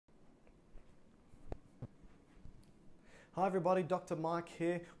Hi everybody, Dr. Mike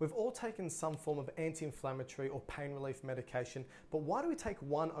here. We've all taken some form of anti-inflammatory or pain relief medication, but why do we take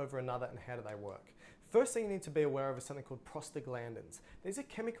one over another and how do they work? First thing you need to be aware of is something called prostaglandins. These are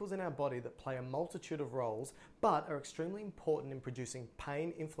chemicals in our body that play a multitude of roles, but are extremely important in producing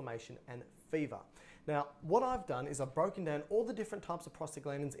pain, inflammation, and fever. Now, what I've done is I've broken down all the different types of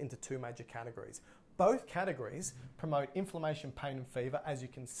prostaglandins into two major categories. Both categories promote inflammation, pain, and fever, as you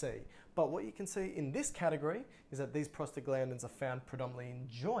can see. But what you can see in this category is that these prostaglandins are found predominantly in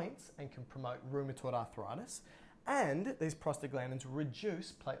joints and can promote rheumatoid arthritis. And these prostaglandins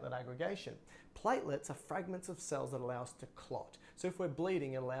reduce platelet aggregation. Platelets are fragments of cells that allow us to clot. So if we're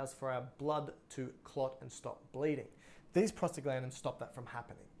bleeding, it allows for our blood to clot and stop bleeding. These prostaglandins stop that from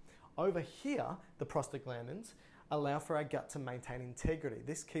happening. Over here, the prostaglandins allow for our gut to maintain integrity.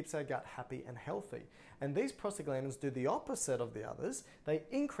 This keeps our gut happy and healthy. And these prostaglandins do the opposite of the others. They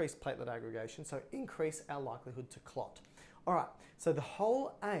increase platelet aggregation, so increase our likelihood to clot. All right, so the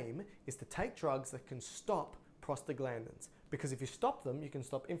whole aim is to take drugs that can stop prostaglandins, because if you stop them, you can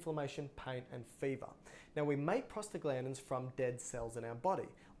stop inflammation, pain, and fever. Now, we make prostaglandins from dead cells in our body.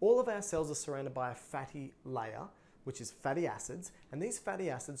 All of our cells are surrounded by a fatty layer, which is fatty acids, and these fatty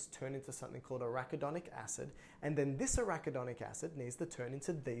acids turn into something called arachidonic acid, and then this arachidonic acid needs to turn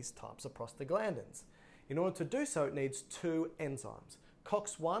into these types of prostaglandins. In order to do so, it needs two enzymes.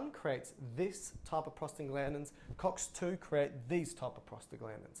 COX-1 creates this type of prostaglandins, COX-2 create these type of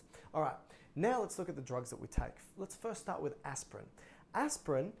prostaglandins. All right, now let's look at the drugs that we take. Let's first start with aspirin.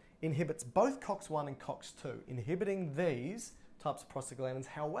 Aspirin inhibits both COX-1 and COX-2, inhibiting these types of prostaglandins.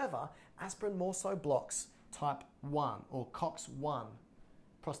 However, aspirin more so blocks type 1 or COX-1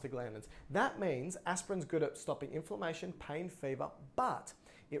 prostaglandins. That means aspirin's good at stopping inflammation, pain, fever, but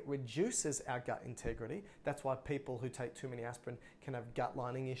it reduces our gut integrity. That's why people who take too many aspirin can have gut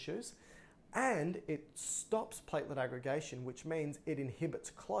lining issues. And it stops platelet aggregation, which means it inhibits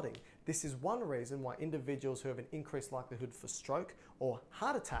clotting. This is one reason why individuals who have an increased likelihood for stroke or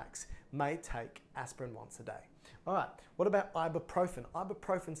heart attacks may take aspirin once a day. All right, what about ibuprofen?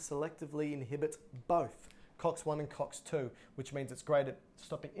 Ibuprofen selectively inhibits both COX-1 and COX-2, which means it's great at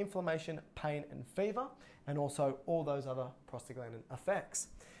stopping inflammation, pain, and fever, and also all those other prostaglandin effects.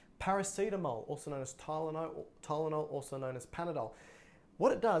 Paracetamol, also known as Tylenol, also known as Panadol.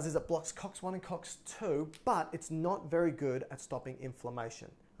 What it does is it blocks COX-1 and COX-2, but it's not very good at stopping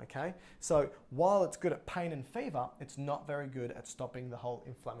inflammation, okay? So while it's good at pain and fever, it's not very good at stopping the whole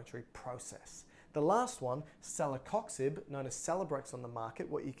inflammatory process. The last one, celecoxib, known as Celebrex on the market,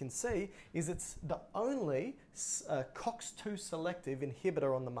 what you can see is it's the only COX-2 selective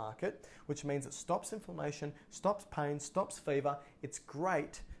inhibitor on the market, which means it stops inflammation, stops pain, stops fever. It's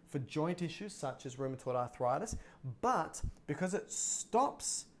great for joint issues such as rheumatoid arthritis, but because it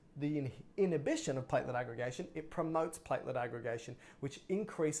stops the inhibition of platelet aggregation, it promotes platelet aggregation, which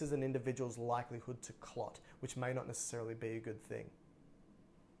increases an individual's likelihood to clot, which may not necessarily be a good thing.